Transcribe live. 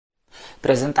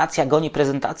Prezentacja goni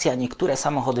prezentacja. Niektóre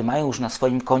samochody mają już na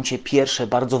swoim koncie pierwsze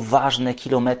bardzo ważne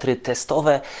kilometry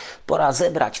testowe. Pora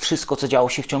zebrać wszystko, co działo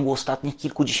się w ciągu ostatnich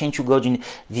kilkudziesięciu godzin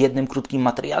w jednym krótkim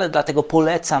materiale. Dlatego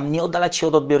polecam nie oddalać się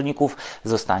od odbiorników.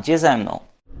 Zostańcie ze mną.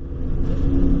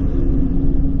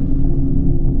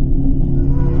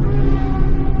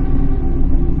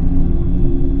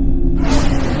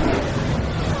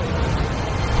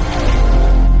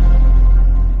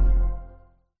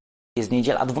 Jest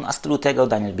niedziela, 12 lutego,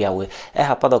 Daniel Biały,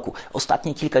 Echa, padoku.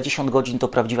 Ostatnie kilkadziesiąt godzin to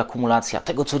prawdziwa kumulacja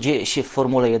tego, co dzieje się w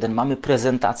Formule 1. Mamy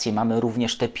prezentację, mamy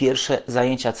również te pierwsze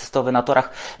zajęcia testowe na torach.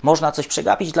 Można coś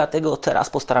przegapić, dlatego teraz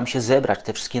postaram się zebrać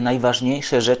te wszystkie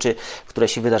najważniejsze rzeczy, które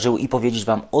się wydarzyły i powiedzieć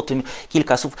Wam o tym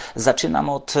kilka słów. Zaczynam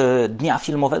od dnia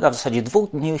filmowego, a w zasadzie 2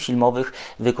 dni filmowych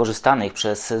wykorzystanych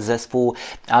przez zespół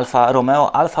Alfa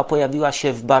Romeo. Alfa pojawiła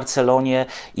się w Barcelonie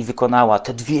i wykonała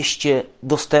te 200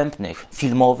 dostępnych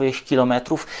filmowych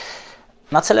kilometrów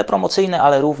na cele promocyjne,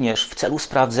 ale również w celu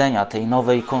sprawdzenia tej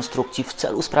nowej konstrukcji, w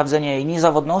celu sprawdzenia jej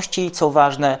niezawodności i co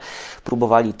ważne,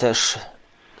 próbowali też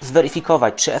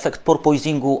zweryfikować, czy efekt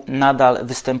porpoisingu nadal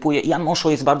występuje. Jan Monszo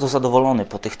jest bardzo zadowolony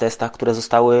po tych testach, które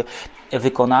zostały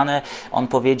wykonane. On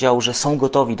powiedział, że są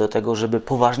gotowi do tego, żeby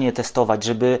poważnie testować,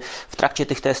 żeby w trakcie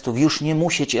tych testów już nie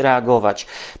musieć reagować.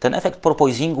 Ten efekt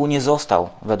porpoisingu nie został,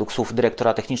 według słów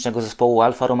dyrektora technicznego zespołu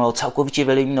Alfa Romeo, całkowicie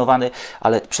wyeliminowany,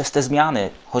 ale przez te zmiany,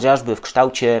 chociażby w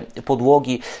kształcie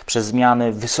podłogi, przez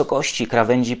zmiany wysokości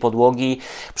krawędzi podłogi,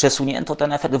 przesunięto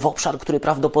ten efekt w obszar, który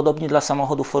prawdopodobnie dla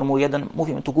samochodów Formuły 1,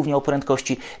 mówimy tu głównie o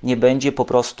prędkości, nie będzie po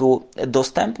prostu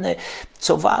dostępny.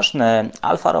 Co ważne,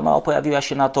 Alfa Romeo pojawiła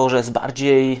się na torze z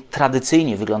bardziej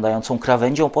tradycyjnie wyglądającą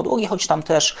krawędzią podłogi, choć tam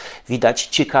też widać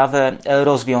ciekawe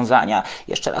rozwiązania.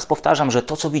 Jeszcze raz powtarzam, że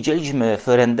to, co widzieliśmy w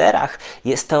renderach,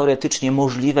 jest teoretycznie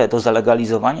możliwe do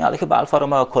zalegalizowania, ale chyba Alfa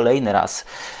Romeo kolejny raz,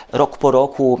 rok po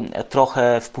roku,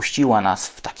 trochę wpuściła nas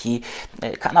w taki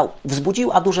kanał.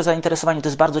 Wzbudziła duże zainteresowanie. To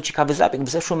jest bardzo ciekawy zabieg. W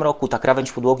zeszłym roku ta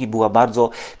krawędź podłogi była bardzo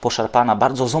poszarpana,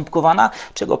 bardzo ząbkowana,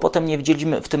 czego potem nie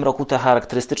widzieliśmy. W tym roku te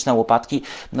charakterystyczne łopatki.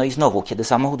 No i znowu, kiedy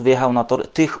samochód wyjechał na tor,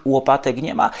 tych łopatek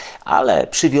nie ma, ale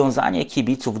przywiązanie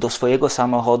kibiców do swojego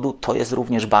samochodu to jest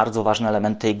również bardzo ważny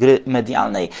element tej gry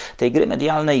medialnej. Tej gry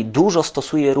medialnej dużo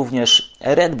stosuje również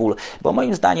Red Bull, bo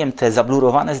moim zdaniem te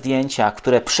zablurowane zdjęcia,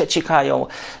 które przeciekają,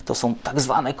 to są tak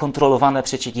zwane kontrolowane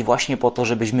przecieki właśnie po to,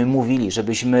 żebyśmy mówili,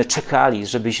 żebyśmy czekali,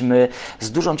 żebyśmy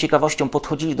z dużą ciekawością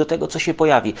podchodzili do tego, co się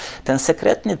pojawi. Ten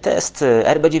sekretny test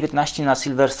RB19 na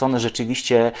Silverstone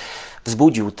rzeczywiście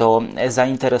wzbudził to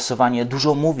zainteresowanie.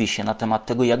 Dużo mówi się na temat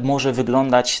tego, jak może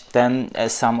wyglądać ten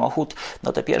samochód.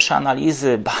 No te pierwsze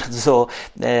analizy, bardzo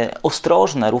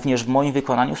ostrożne, również w moim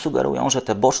wykonaniu, sugerują, że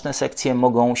te boczne sekcje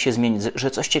mogą się zmienić,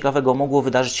 że coś ciekawego mogło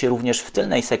wydarzyć się również w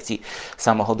tylnej sekcji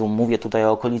samochodu. Mówię tutaj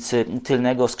o okolicy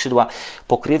tylnego skrzydła.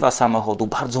 Pokrywa samochodu,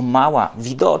 bardzo mała,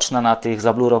 widoczna na tych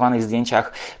zablurowanych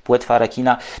zdjęciach płetwa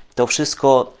rekina. To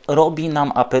wszystko robi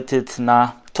nam apetyt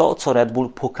na to, co Red Bull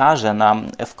pokaże nam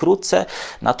wkrótce.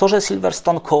 Na torze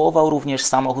Silverstone kołował również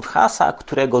samochód Haasa,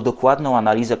 którego dokładną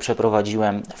analizę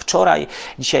przeprowadziłem wczoraj.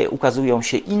 Dzisiaj ukazują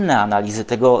się inne analizy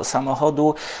tego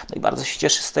samochodu. No i bardzo się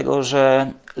cieszę z tego,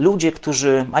 że ludzie,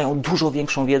 którzy mają dużo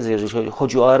większą wiedzę, jeżeli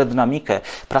chodzi o aerodynamikę,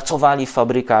 pracowali w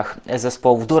fabrykach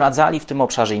zespołów, doradzali w tym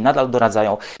obszarze i nadal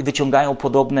doradzają, wyciągają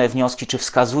podobne wnioski, czy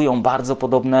wskazują bardzo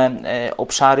podobne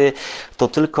obszary, to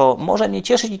tylko może mnie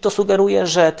cieszyć i to sugeruje,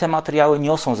 że te materiały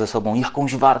niosą ze sobą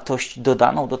jakąś wartość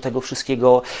dodaną do tego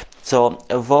wszystkiego, co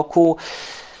wokół.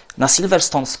 Na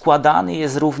Silverstone składany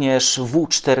jest również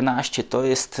W14. To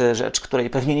jest rzecz, której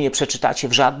pewnie nie przeczytacie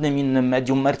w żadnym innym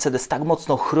medium. Mercedes tak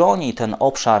mocno chroni ten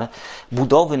obszar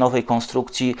budowy nowej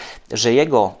konstrukcji, że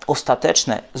jego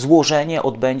ostateczne złożenie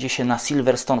odbędzie się na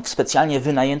Silverstone w specjalnie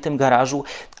wynajętym garażu,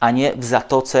 a nie w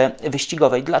zatoce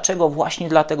wyścigowej. Dlaczego? Właśnie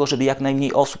dlatego, żeby jak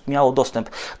najmniej osób miało dostęp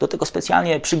do tego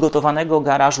specjalnie przygotowanego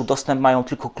garażu. Dostęp mają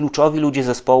tylko kluczowi ludzie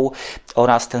zespołu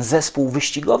oraz ten zespół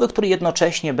wyścigowy, który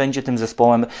jednocześnie będzie tym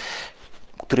zespołem,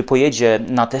 który pojedzie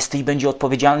na testy i będzie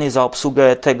odpowiedzialny za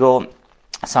obsługę tego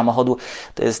samochodu.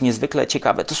 To jest niezwykle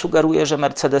ciekawe. To sugeruje, że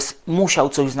Mercedes musiał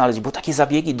coś znaleźć, bo takie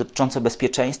zabiegi dotyczące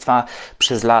bezpieczeństwa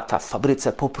przez lata w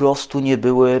fabryce po prostu nie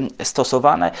były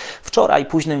stosowane. Wczoraj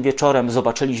późnym wieczorem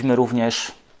zobaczyliśmy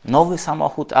również nowy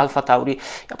samochód Alfa Tauri.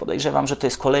 Ja podejrzewam, że to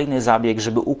jest kolejny zabieg,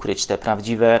 żeby ukryć te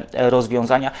prawdziwe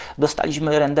rozwiązania.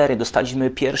 Dostaliśmy rendery, dostaliśmy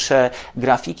pierwsze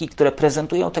grafiki, które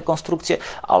prezentują tę konstrukcję,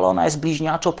 ale ona jest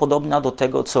bliźniaczo podobna do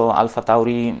tego, co Alfa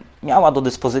Tauri miała do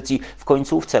dyspozycji w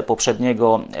końcówce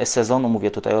poprzedniego sezonu,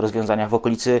 mówię tutaj o rozwiązaniach w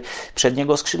okolicy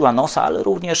przedniego skrzydła nosa, ale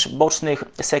również bocznych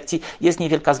sekcji. Jest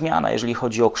niewielka zmiana, jeżeli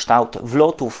chodzi o kształt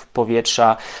wlotów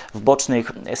powietrza w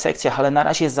bocznych sekcjach, ale na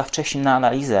razie jest za wcześnie na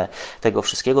analizę tego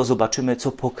wszystkiego. Zobaczymy,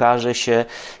 co pokaże się,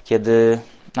 kiedy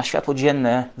na światło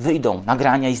dzienne wyjdą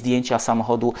nagrania i zdjęcia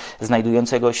samochodu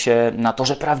znajdującego się na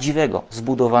torze prawdziwego,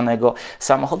 zbudowanego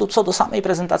samochodu. Co do samej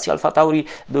prezentacji Alfa Tauri,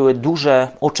 były duże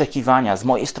oczekiwania. Z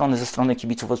mojej strony, ze strony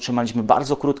kibiców otrzymaliśmy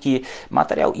bardzo krótki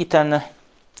materiał i ten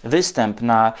występ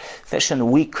na Fashion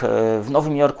Week w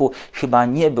Nowym Jorku chyba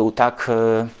nie był tak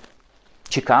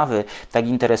ciekawy, tak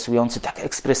interesujący, tak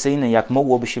ekspresyjny, jak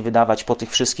mogłoby się wydawać po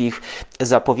tych wszystkich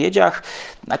zapowiedziach.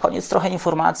 Na koniec trochę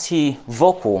informacji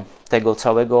wokół tego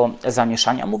całego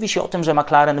zamieszania. Mówi się o tym, że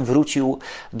McLaren wrócił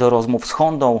do rozmów z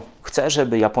Hondą. Chce,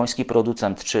 żeby japoński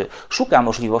producent, czy szuka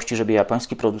możliwości, żeby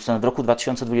japoński producent w roku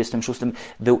 2026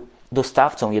 był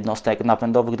dostawcą jednostek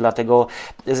napędowych dla tego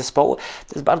zespołu.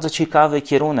 To jest bardzo ciekawy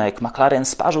kierunek. McLaren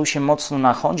sparzył się mocno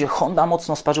na Hondzie, Honda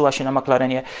mocno sparzyła się na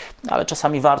McLarenie, ale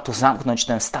czasami warto zamknąć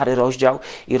ten stary rozdział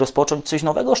i rozpocząć coś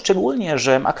nowego, szczególnie,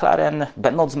 że McLaren,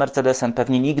 będąc Mercedesem,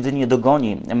 pewnie nigdy nie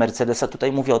dogoni Mercedesa.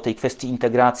 Tutaj mówię o tej kwestii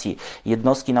integracji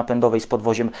jednostki napędowej z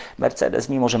podwoziem. Mercedes,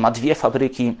 mimo że ma dwie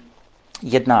fabryki,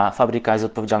 jedna fabryka jest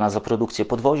odpowiedzialna za produkcję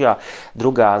podwozia,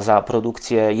 druga za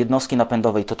produkcję jednostki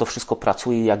napędowej, to wszystko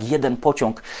pracuje jak jeden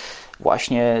pociąg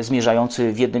właśnie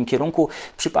zmierzający w jednym kierunku.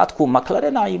 W przypadku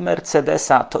McLarena i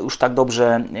Mercedesa to już tak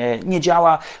dobrze nie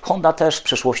działa. Honda też w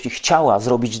przeszłości chciała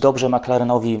zrobić dobrze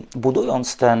McLarenowi,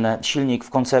 budując ten silnik w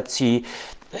koncepcji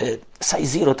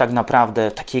Size Zero tak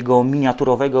naprawdę, takiego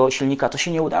miniaturowego silnika. To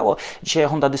się nie udało. Dzisiaj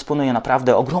Honda dysponuje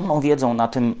naprawdę ogromną wiedzą na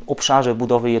tym obszarze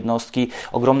budowy jednostki,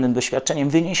 ogromnym doświadczeniem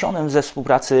wyniesionym ze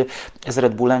współpracy z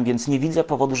Red Bullem, więc nie widzę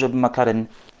powodu, żeby McLaren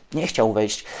nie chciał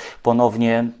wejść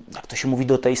ponownie, jak to się mówi,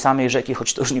 do tej samej rzeki,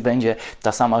 choć to już nie będzie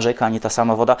ta sama rzeka, nie ta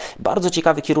sama woda. Bardzo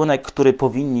ciekawy kierunek, który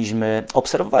powinniśmy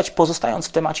obserwować. Pozostając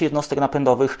w temacie jednostek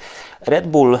napędowych, Red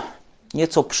Bull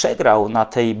nieco przegrał na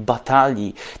tej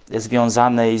batalii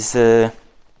związanej z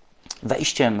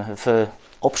wejściem w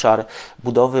obszar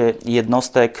budowy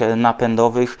jednostek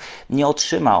napędowych. Nie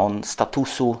otrzyma on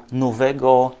statusu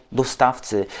nowego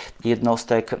dostawcy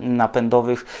jednostek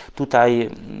napędowych. Tutaj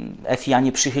FIA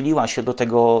nie przychyliła się do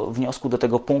tego wniosku, do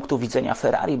tego punktu widzenia.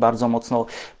 Ferrari bardzo mocno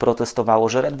protestowało,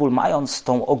 że Red Bull, mając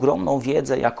tą ogromną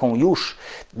wiedzę, jaką już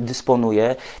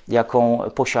dysponuje, jaką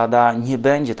posiada, nie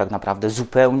będzie tak naprawdę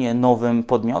zupełnie nowym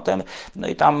podmiotem. No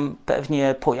i tam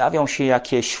pewnie pojawią się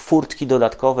jakieś furtki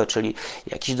dodatkowe, czyli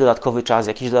jakiś dodatkowy czas,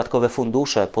 jakieś dodatkowe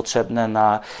fundusze potrzebne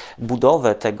na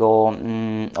budowę tego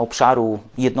obszaru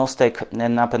jednostek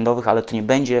napędowych, ale to nie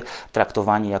będzie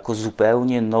traktowanie jako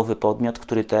zupełnie nowy podmiot,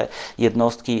 który te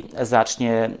jednostki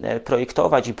zacznie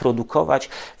projektować i produkować.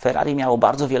 Ferrari miało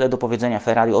bardzo wiele do powiedzenia.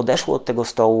 Ferrari odeszło od tego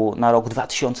stołu na rok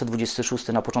 2026.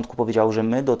 Na początku powiedziało, że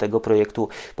my do tego projektu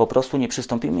po prostu nie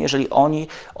przystąpimy, jeżeli oni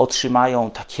otrzymają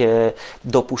takie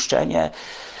dopuszczenie.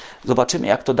 Zobaczymy,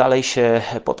 jak to dalej się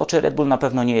potoczy. Red Bull na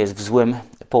pewno nie jest w złym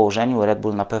położeniu. Red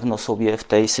Bull na pewno sobie w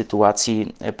tej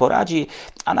sytuacji poradzi.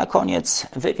 A na koniec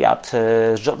wywiad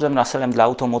z George'em Russellem dla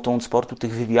Automotive Sportu.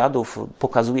 Tych wywiadów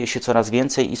pokazuje się coraz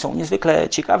więcej i są niezwykle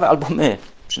ciekawe, albo my,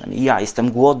 przynajmniej ja,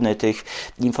 jestem głodny tych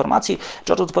informacji.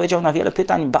 George odpowiedział na wiele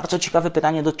pytań. Bardzo ciekawe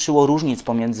pytanie dotyczyło różnic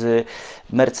pomiędzy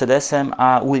Mercedesem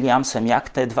a Williamsem. Jak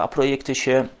te dwa projekty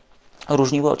się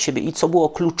różniły od siebie i co było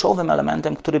kluczowym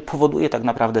elementem, który powoduje tak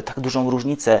naprawdę tak dużą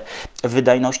różnicę w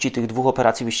wydajności tych dwóch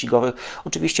operacji wyścigowych.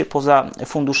 Oczywiście poza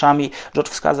funduszami George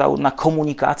wskazał na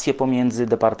komunikację pomiędzy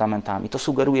departamentami. To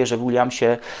sugeruje, że w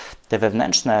Williamsie te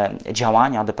wewnętrzne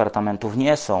działania departamentów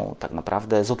nie są tak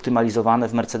naprawdę zoptymalizowane.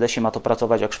 W Mercedesie ma to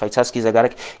pracować jak szwajcarski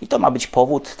zegarek i to ma być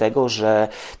powód tego, że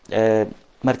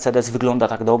Mercedes wygląda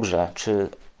tak dobrze, czy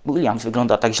Williams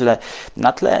wygląda tak źle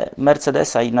na tle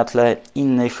Mercedesa i na tle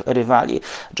innych rywali.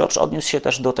 George odniósł się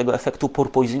też do tego efektu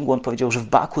porpoisingu. On powiedział, że w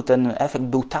Baku ten efekt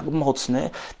był tak mocny,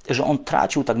 że on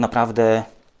tracił tak naprawdę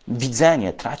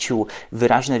widzenie, tracił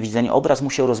wyraźne widzenie. Obraz mu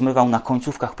się rozmywał na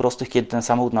końcówkach prostych, kiedy ten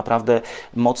samochód naprawdę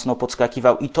mocno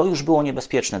podskakiwał i to już było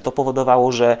niebezpieczne. To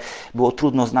powodowało, że było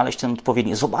trudno znaleźć ten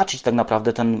odpowiedni, zobaczyć tak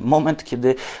naprawdę ten moment,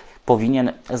 kiedy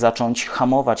powinien zacząć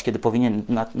hamować, kiedy powinien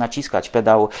naciskać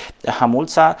pedał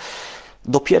hamulca.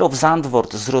 Dopiero w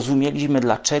Zandvoort zrozumieliśmy,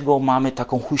 dlaczego mamy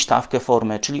taką huśtawkę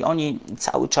formy, czyli oni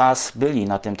cały czas byli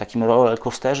na tym takim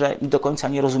rollercoasterze i do końca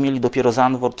nie rozumieli dopiero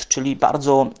Zandvoort, czyli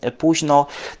bardzo późno.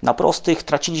 Na prostych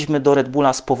traciliśmy do Red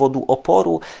Bulla z powodu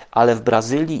oporu, ale w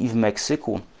Brazylii i w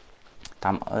Meksyku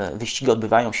Tam wyścigi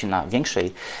odbywają się na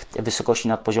większej wysokości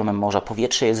nad poziomem morza,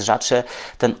 powietrze jest rzadsze,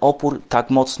 ten opór tak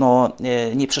mocno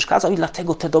nie przeszkadzał i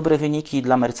dlatego te dobre wyniki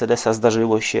dla Mercedesa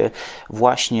zdarzyło się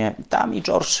właśnie tam i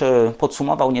George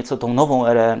podsumował nieco tą nową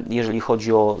erę, jeżeli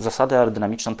chodzi o zasady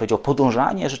aerodynamiczne. On powiedział,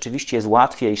 podążanie rzeczywiście jest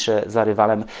łatwiejsze za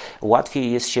rywalem,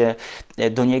 łatwiej jest się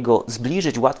do niego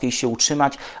zbliżyć, łatwiej się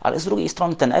utrzymać, ale z drugiej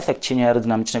strony ten efekt cienia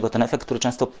aerodynamicznego, ten efekt, który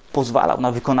często pozwalał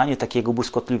na wykonanie takiego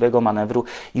błyskotliwego manewru,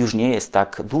 już nie jest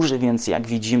tak duży, więc jak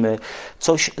widzimy,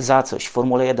 coś za coś. W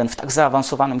Formule 1 w tak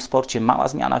zaawansowanym sporcie mała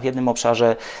zmiana w jednym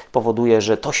obszarze powoduje,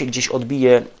 że to się gdzieś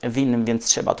odbije w innym, więc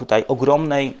trzeba tutaj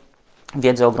ogromnej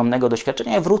wiedzy, ogromnego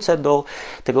doświadczenia. Ja wrócę do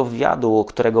tego wywiadu,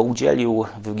 którego udzielił,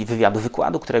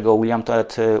 wykładu, którego William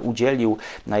Toet udzielił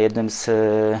na jednym z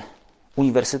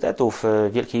uniwersytetów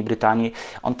Wielkiej Brytanii.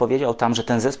 On powiedział tam, że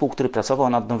ten zespół, który pracował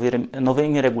nad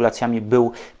nowymi regulacjami,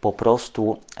 był po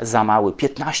prostu za mały.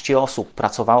 15 osób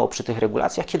pracowało przy tych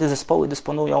regulacjach, kiedy zespoły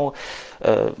dysponują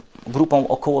grupą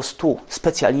około 100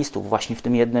 specjalistów właśnie w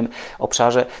tym jednym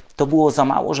obszarze. To było za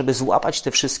mało, żeby złapać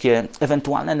te wszystkie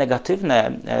ewentualne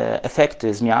negatywne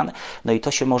efekty zmian. No i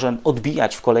to się może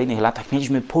odbijać w kolejnych latach.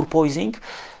 Mieliśmy porpoising.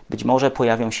 Być może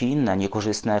pojawią się inne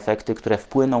niekorzystne efekty, które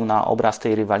wpłyną na obraz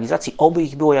tej rywalizacji. Oby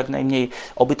ich było jak najmniej,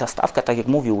 oby ta stawka, tak jak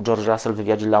mówił George Russell w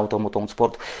wywiadzie dla Automotive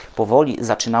Sport, powoli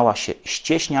zaczynała się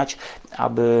ścieśniać,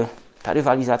 aby ta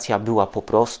rywalizacja była po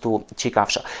prostu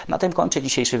ciekawsza. Na tym kończę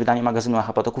dzisiejsze wydanie magazynu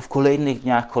Echa padoku. W kolejnych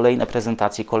dniach kolejne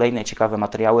prezentacje, kolejne ciekawe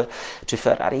materiały. Czy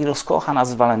Ferrari rozkocha nas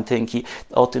z walentynki?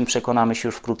 O tym przekonamy się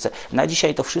już wkrótce. Na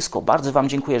dzisiaj to wszystko. Bardzo Wam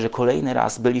dziękuję, że kolejny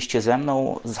raz byliście ze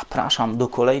mną. Zapraszam do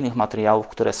kolejnych materiałów,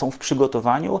 które są w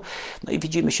przygotowaniu. No i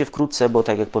widzimy się wkrótce, bo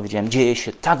tak jak powiedziałem, dzieje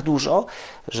się tak dużo,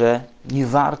 że nie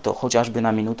warto chociażby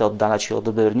na minutę oddalać się od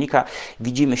odbiornika.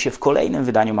 Widzimy się w kolejnym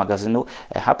wydaniu magazynu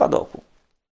Echa padoku.